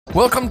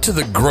Welcome to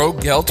the Grow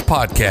Gelt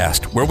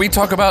podcast, where we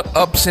talk about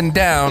ups and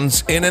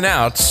downs, in and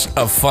outs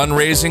of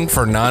fundraising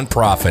for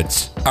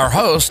nonprofits. Our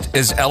host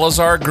is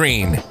Eleazar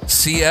Green,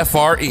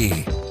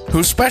 CFRE,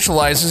 who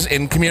specializes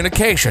in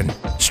communication,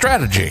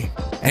 strategy,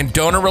 and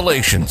donor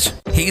relations.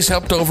 He's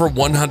helped over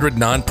 100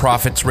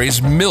 nonprofits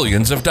raise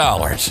millions of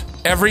dollars.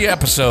 Every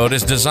episode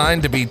is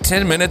designed to be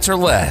 10 minutes or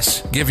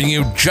less, giving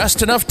you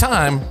just enough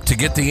time to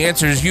get the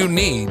answers you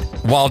need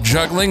while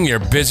juggling your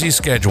busy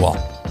schedule.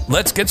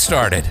 Let's get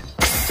started.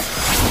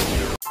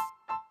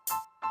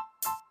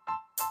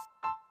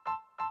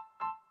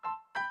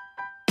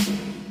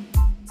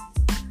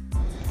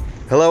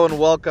 Hello and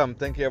welcome.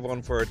 Thank you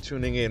everyone for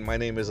tuning in. My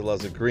name is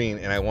Eleazar Green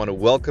and I want to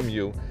welcome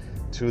you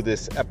to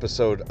this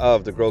episode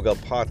of the Grow Gelt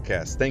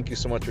podcast. Thank you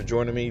so much for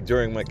joining me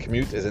during my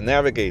commute as I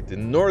navigate the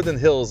northern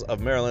hills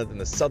of Maryland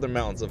and the southern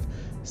mountains of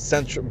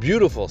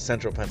beautiful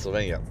central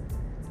Pennsylvania.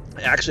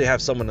 I actually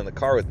have someone in the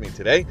car with me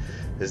today.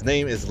 His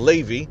name is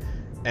Levi,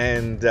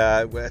 and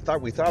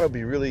we thought it would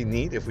be really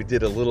neat if we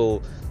did a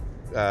little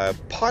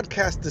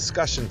podcast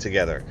discussion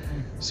together.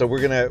 So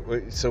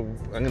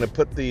I'm gonna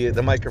put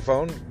the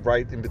microphone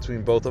right in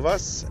between both of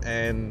us,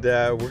 and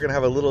we're gonna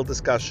have a little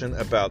discussion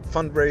about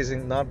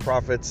fundraising,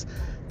 nonprofits,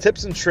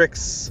 tips and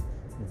tricks,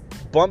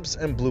 bumps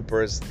and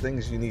bloopers,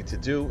 things you need to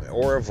do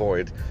or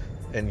avoid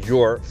in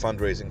your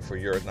fundraising for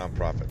your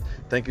nonprofit.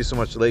 Thank you so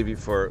much, Levi,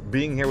 for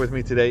being here with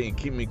me today and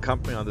keeping me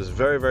company on this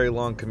very, very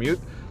long commute.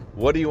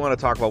 What do you want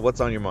to talk about?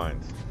 What's on your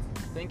mind?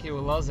 Thank you,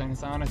 Eleazar.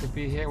 It's an honor to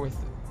be here with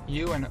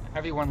you and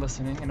everyone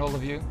listening, and all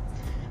of you.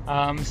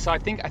 So I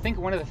think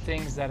one of the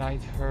things that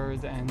I've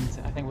heard, and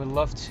I think would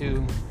love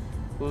to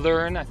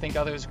learn, I think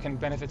others can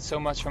benefit so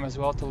much from as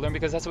well, to learn,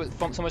 because that's what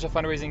so much of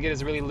fundraising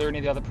is really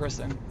learning the other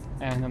person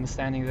and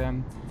understanding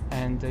them.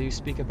 And you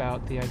speak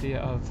about the idea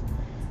of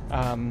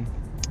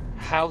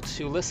how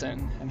to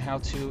listen and how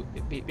to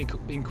be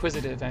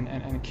inquisitive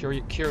and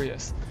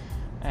curious.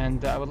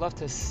 And I would love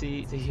to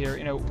hear,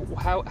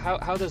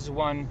 how does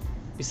one,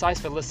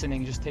 besides for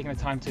listening, just taking the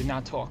time to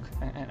not talk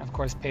and of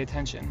course pay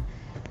attention,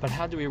 but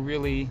how do we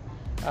really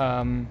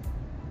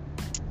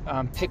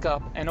pick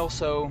up and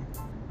also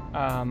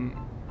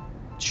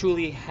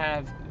truly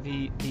have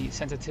the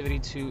sensitivity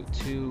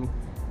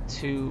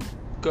to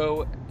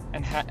go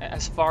and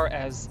as far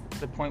as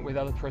the point where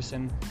the other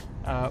person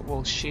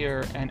will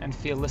share and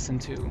feel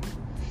listened to,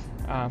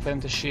 for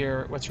them to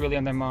share what's really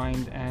on their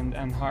mind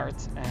and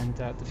heart, and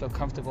to feel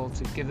comfortable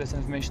to give this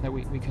information that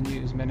we can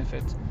use and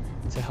benefit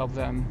to help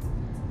them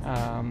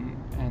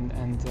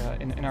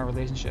in our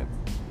relationship.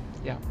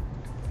 Yeah.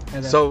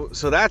 So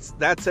that's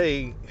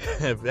a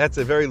that's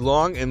a very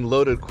long and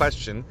loaded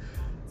question.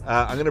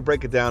 I'm going to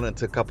break it down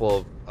into a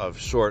couple of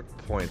short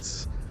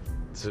points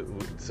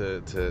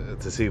to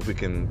see if we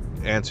can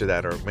answer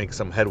that or make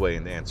some headway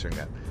in answering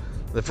that.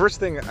 The first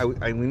thing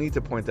we need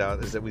to point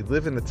out is that we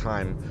live in a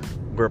time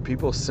where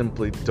people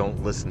simply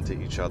don't listen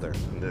to each other.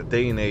 In the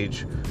day and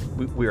age,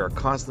 we are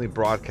constantly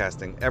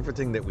broadcasting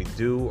everything that we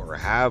do or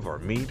have or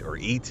meet or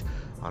eat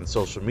on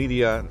social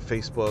media and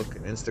Facebook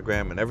and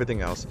Instagram and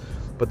everything else.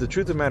 But the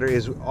truth of the matter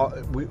is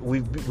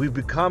we've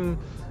become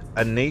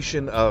a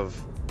nation of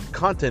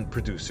content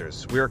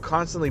producers. We are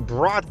constantly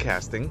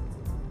broadcasting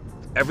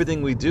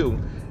everything we do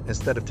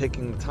instead of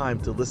taking the time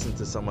to listen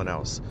to someone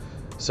else.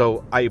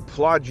 So I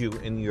applaud you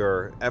in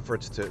your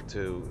efforts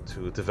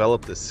to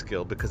develop this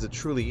skill, because it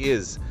truly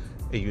is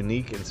a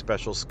unique and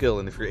special skill.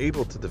 And if you're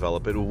able to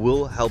develop it, it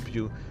will help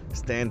you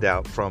stand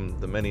out from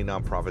the many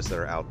nonprofits that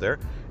are out there.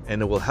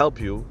 And it will help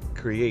you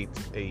create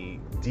a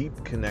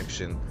deep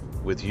connection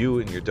with you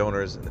and your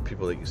donors and the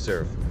people that you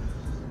serve.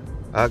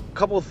 A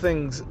couple of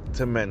things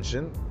to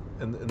mention.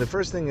 And the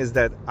first thing is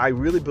that I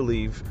really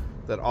believe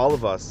that all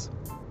of us,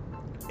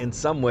 in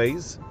some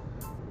ways,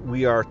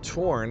 we are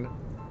torn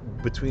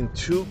between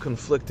two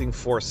conflicting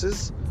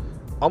forces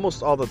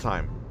almost all the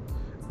time.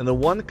 And the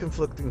one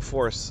conflicting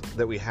force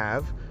that we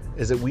have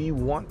is that we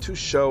want to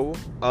show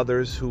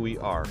others who we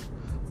are.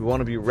 We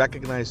want to be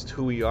recognized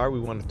who we are. We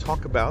want to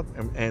talk about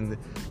and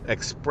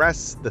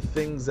express the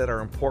things that are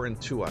important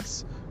to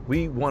us.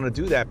 We want to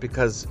do that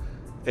because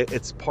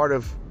it's part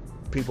of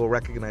people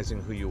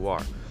recognizing who you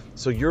are.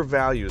 So your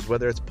values,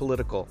 whether it's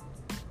political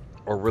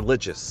or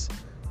religious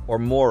or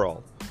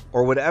moral,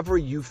 or whatever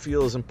you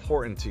feel is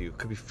important to you,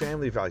 could be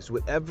family values,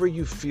 whatever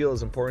you feel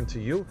is important to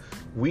you,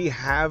 we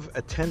have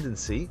a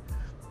tendency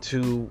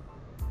to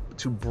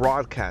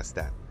broadcast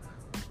that.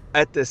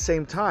 At the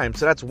same time,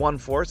 so that's one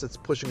force that's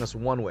pushing us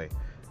one way.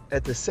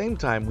 At the same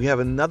time, we have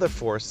another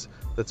force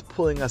that's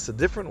pulling us a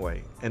different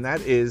way, and that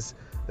is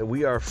that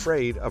we are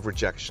afraid of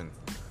rejection.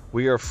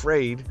 We are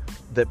afraid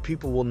that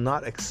people will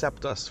not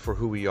accept us for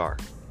who we are.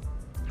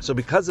 So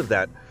because of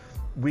that,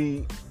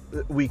 we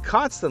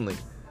constantly,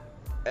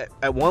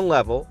 at one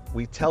level,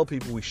 we tell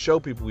people, we show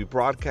people, we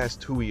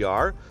broadcast who we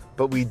are,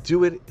 but we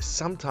do it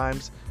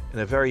sometimes in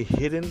a very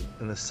hidden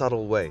and a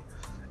subtle way.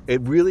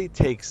 It really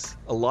takes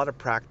a lot of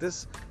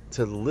practice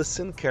to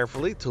listen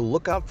carefully, to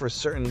look out for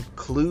certain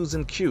clues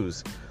and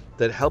cues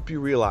that help you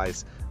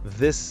realize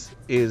this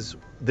is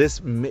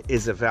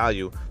a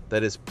value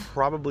that is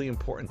probably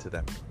important to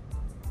them.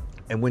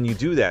 And when you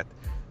do that,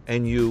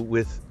 and you,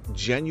 with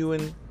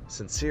genuine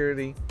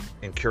sincerity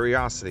and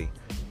curiosity,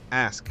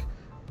 ask,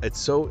 it's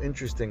so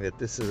interesting that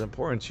this is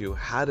important to you.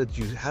 How did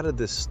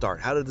this start?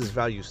 How did this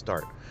value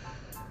start?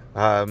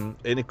 And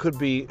it could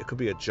be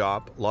a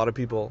job. A lot of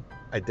people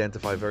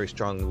identify very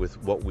strongly with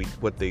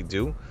what they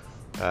do.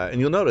 And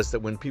you'll notice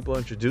that when people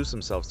introduce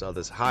themselves to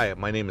others, hi,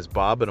 my name is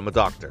Bob and I'm a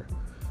doctor.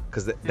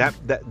 Because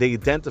that they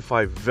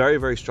identify very,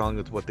 very strongly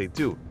with what they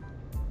do.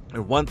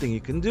 And one thing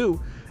you can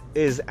do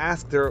is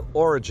ask their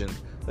origin.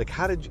 Like,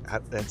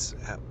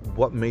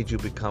 what made you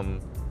become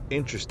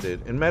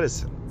interested in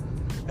medicine?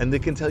 And they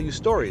can tell you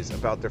stories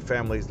about their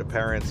families, their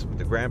parents,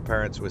 their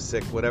grandparents were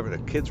sick, whatever, their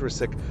kids were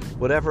sick,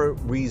 whatever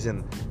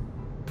reason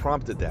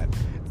prompted that.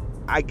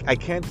 I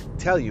can't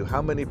tell you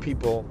how many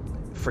people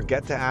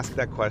forget to ask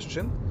that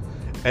question.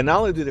 And not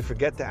only do they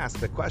forget to ask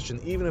the question,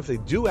 even if they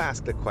do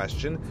ask the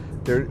question,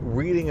 they're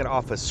reading it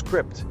off a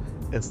script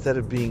instead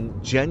of being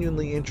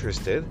genuinely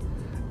interested.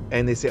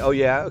 And they say, oh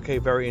yeah, okay,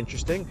 very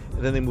interesting.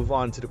 And then they move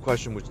on to the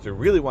question which they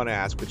really want to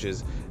ask, which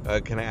is,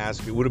 can I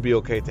ask you, would it be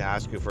okay to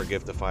ask you for a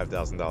gift of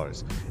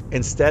 $5,000?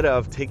 Instead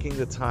of taking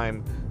the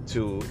time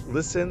to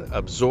listen,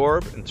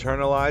 absorb,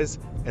 internalize,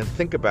 and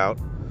think about,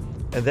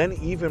 and then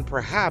even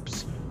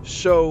perhaps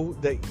show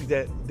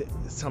that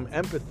some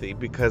empathy,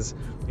 because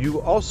you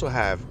also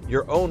have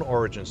your own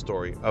origin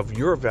story of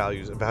your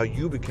values, of how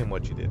you became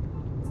what you did.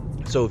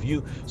 So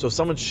if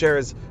someone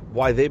shares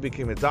why they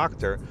became a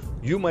doctor,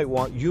 you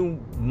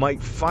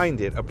might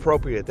find it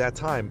appropriate at that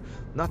time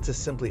not to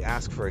simply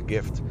ask for a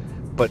gift,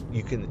 but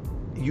you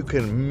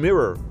can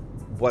mirror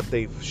what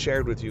they've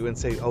shared with you and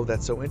say, oh,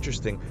 that's so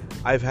interesting.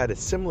 I've had a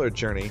similar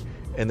journey,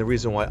 and the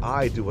reason why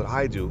I do what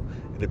I do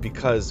is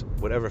because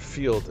whatever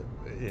field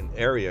and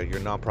area your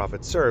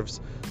nonprofit serves,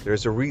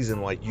 there's a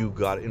reason why you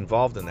got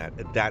involved in that,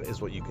 and that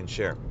is what you can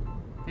share.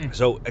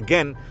 So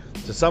again,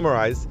 to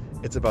summarize,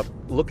 it's about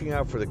looking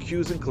out for the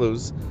cues and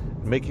clues,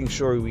 making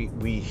sure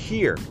we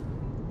hear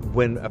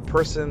when a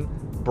person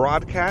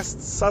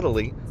broadcasts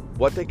subtly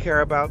what they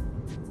care about,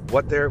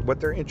 what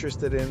they're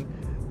interested in,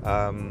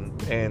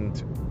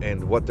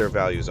 and what their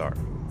values are.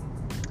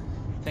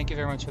 Thank you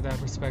very much for that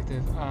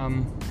perspective.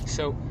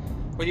 So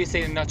what do you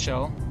say in a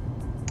nutshell?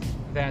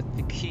 That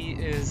the key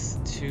is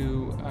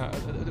to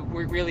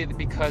really,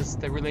 because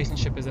the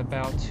relationship is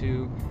about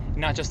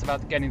not just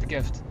about getting the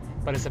gift,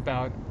 but it's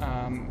about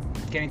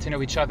getting to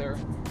know each other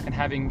and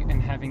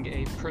having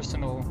a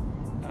personal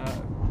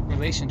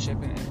relationship.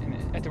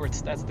 And at the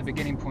words, that's the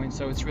beginning point.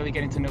 So it's really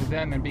getting to know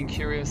them and being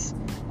curious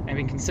and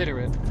being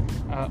considerate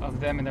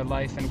of them and their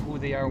life and who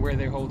they are, where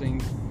they're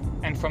holding.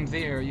 And from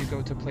there, you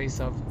go to a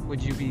place of,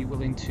 would you be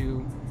willing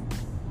to,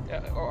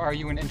 or are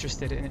you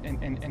interested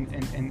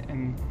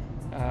in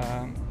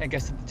I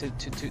guess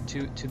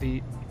to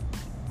the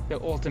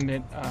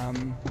ultimate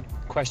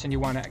question you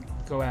want to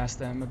go ask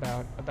them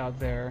about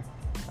their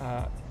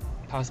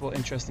possible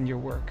interest in your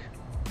work.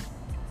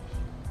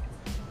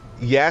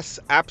 Yes,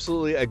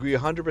 absolutely, I agree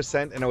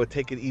 100%, and I would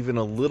take it even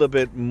a little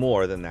bit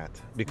more than that,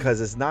 because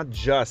it's not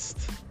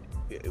just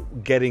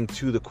getting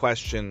to the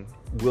question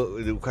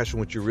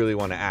which you really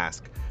want to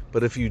ask,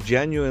 but if you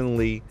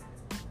genuinely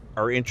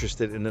are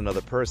interested in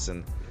another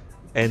person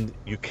and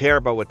you care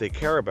about what they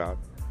care about,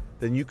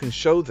 then you can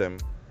show them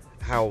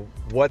how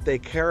what they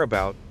care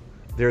about,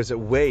 there's a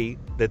way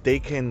that they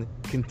can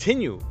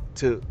continue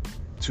to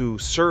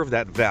serve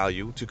that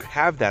value, to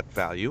have that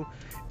value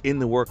in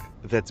the work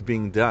that's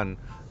being done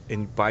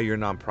by your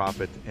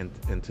nonprofit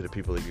and to the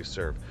people that you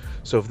serve.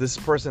 So if this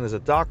person is a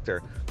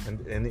doctor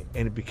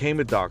and became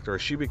a doctor, or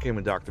she became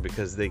a doctor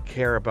because they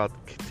care about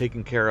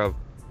taking care of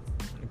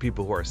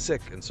people who are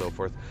sick and so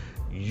forth,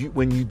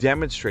 when you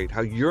demonstrate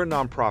how your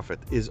nonprofit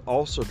is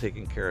also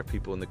taking care of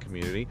people in the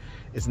community,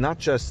 it's not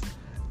just,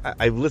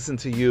 I've listened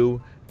to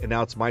you and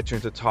now it's my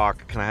turn to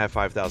talk, can I have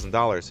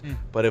 $5,000?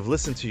 But I've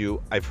listened to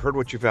you, I've heard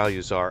what your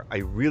values are, I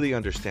really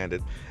understand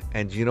it,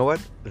 and you know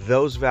what?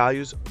 Those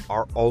values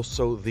are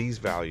also these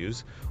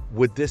values.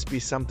 Would this be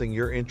something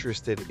you're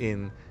interested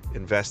in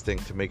investing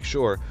to make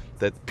sure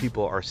that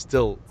people are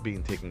still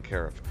being taken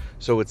care of?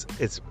 So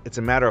it's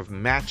a matter of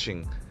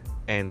matching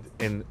and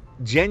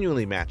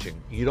genuinely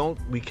matching.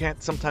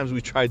 Sometimes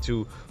we try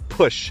to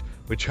push,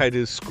 we try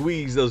to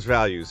squeeze those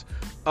values.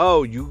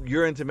 Oh,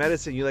 you're into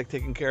medicine, you like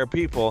taking care of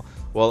people.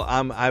 Well,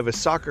 I have a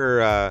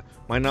soccer,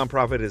 my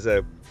nonprofit is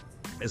a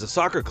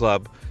soccer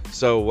club,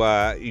 so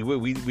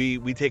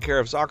we take care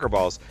of soccer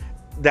balls.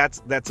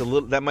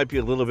 That might be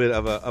a little bit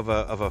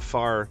of a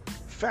far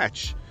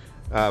fetch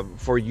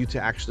for you to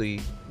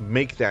actually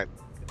make that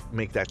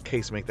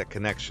case, make that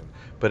connection.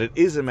 But it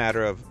is a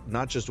matter of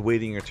not just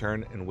waiting your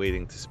turn and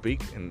waiting to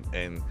speak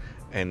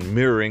and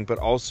mirroring, but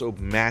also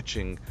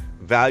matching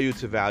value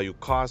to value,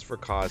 cause for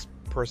cause,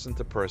 person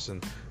to person,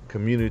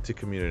 community to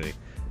community.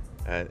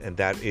 And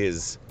that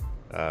is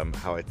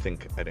how I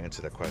think I'd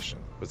answer that question.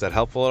 Was that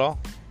helpful at all?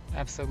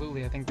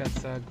 Absolutely. I think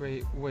that's a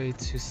great way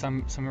to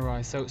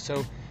summarize.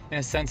 So in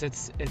a sense,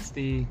 it's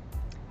the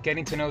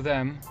getting to know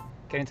them,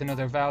 getting to know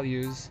their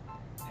values,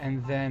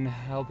 and then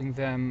helping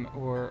them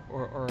or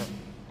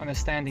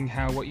understanding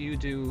how what you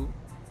do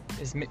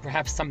is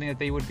perhaps something that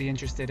they would be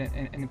interested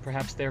in, and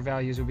perhaps their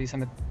values would be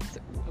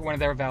one of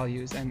their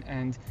values, and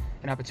an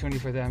opportunity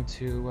for them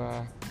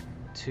to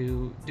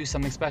do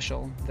something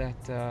special that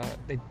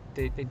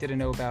they didn't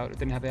know about,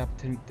 didn't have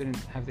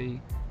the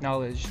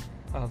knowledge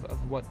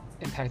of what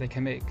impact they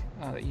can make.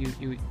 That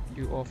you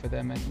offer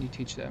them and you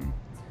teach them,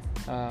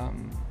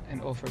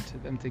 and offer to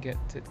them to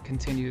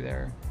continue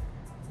their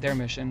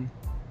mission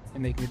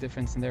and making a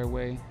difference in their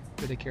way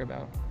that they care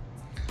about.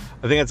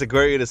 I think that's a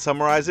great way to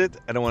summarize it.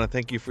 And I want to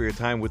thank you for your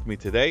time with me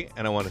today.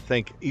 And I want to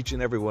thank each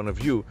and every one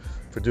of you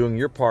for doing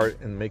your part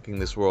in making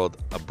this world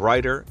a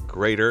brighter,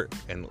 greater,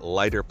 and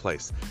lighter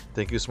place.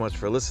 Thank you so much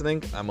for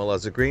listening. I'm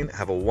Elazar Green.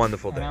 Have a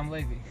wonderful day. And I'm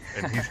Levi.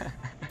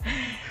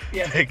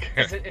 Yeah, take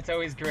care. It's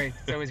always great.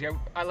 It's always great.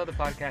 I love the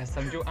podcast.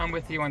 I'm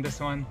with you on this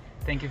one.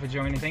 Thank you for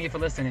joining. Thank you for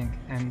listening.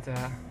 And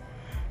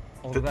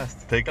all the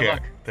best. Take Good care.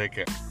 luck. Take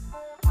care.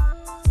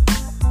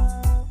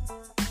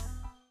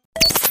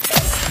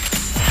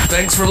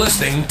 Thanks for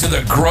listening to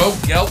the Grow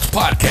Gelt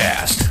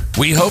podcast.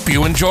 We hope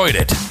you enjoyed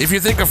it. If you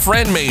think a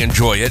friend may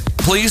enjoy it,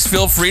 please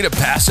feel free to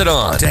pass it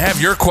on. To have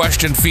your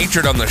question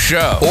featured on the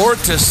show, or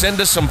to send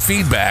us some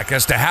feedback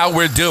as to how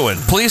we're doing,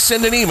 please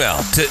send an email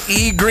to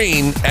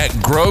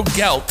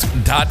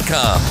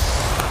egreen@growgelt.com.